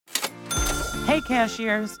Hey,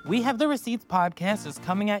 cashiers! We Have the Receipts podcast is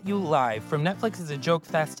coming at you live from Netflix's A Joke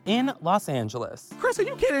Fest in Los Angeles. Chris, are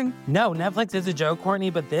you kidding? No, Netflix is a joke, Courtney,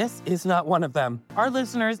 but this is not one of them. Our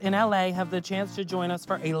listeners in LA have the chance to join us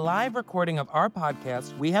for a live recording of our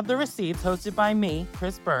podcast, We Have the Receipts, hosted by me,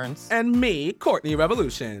 Chris Burns. And me, Courtney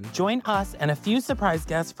Revolution. Join us and a few surprise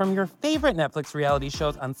guests from your favorite Netflix reality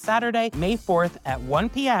shows on Saturday, May 4th at 1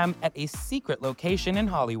 p.m. at a secret location in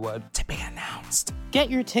Hollywood. To be announced. Get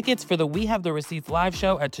your tickets for the We Have the Receipts live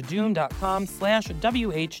show at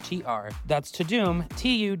tudum.com/WHTR. That's Tudum,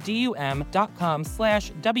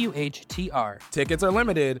 TUDUM.com/WHTR. Tickets are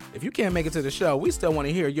limited. If you can't make it to the show, we still want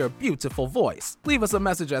to hear your beautiful voice. Leave us a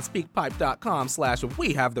message at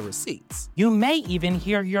speakpipe.com/We Have the Receipts. You may even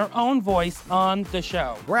hear your own voice on the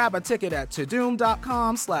show. Grab a ticket at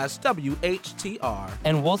tudum.com/WHTR.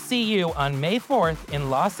 And we'll see you on May 4th in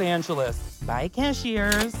Los Angeles. Bye,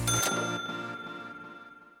 cashiers.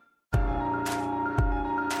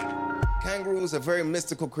 Kangaroos are very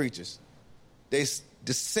mystical creatures. They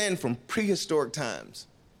descend from prehistoric times.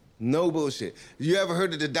 No bullshit. You ever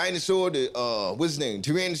heard of the dinosaur, what's his name?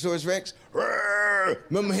 Tyrannosaurus Rex? Roar!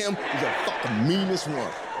 Remember him? He's the fucking meanest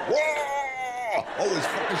one. Roar! Always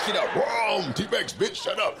fucking shit up. Roar! T-Rex, bitch,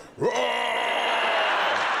 shut up. Roar!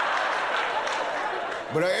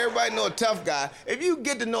 But everybody know a tough guy. If you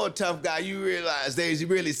get to know a tough guy, you realize that he's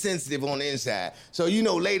really sensitive on the inside. So you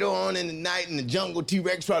know later on in the night in the jungle,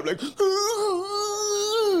 T-Rex probably like, because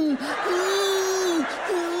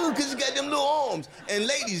he got them little arms. And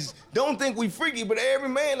ladies, don't think we freaky, but every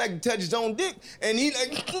man like to touch his own dick. And he like,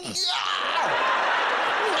 he can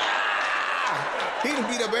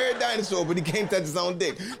beat up every dinosaur, but he can't touch his own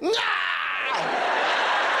dick. And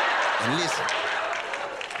listen.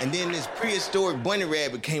 And then this prehistoric bunny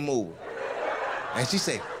rabbit came over. And she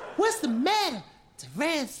said, "What's the matter,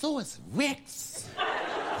 Tyrannosaurus Rex?"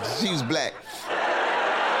 She was black.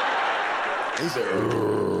 He said,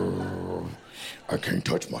 "I can't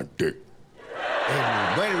touch my dick." And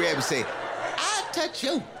the bunny rabbit said, "I'll touch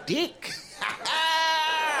your dick."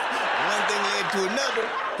 One thing led to another.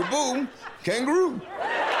 Kaboom, kangaroo.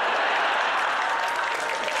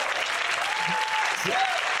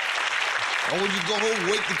 I want you to go home,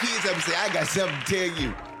 wake the kids up and say, "I got something to tell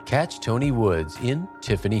you." Catch Tony Woods in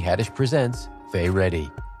Tiffany Haddish Presents Faye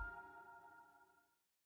Ready.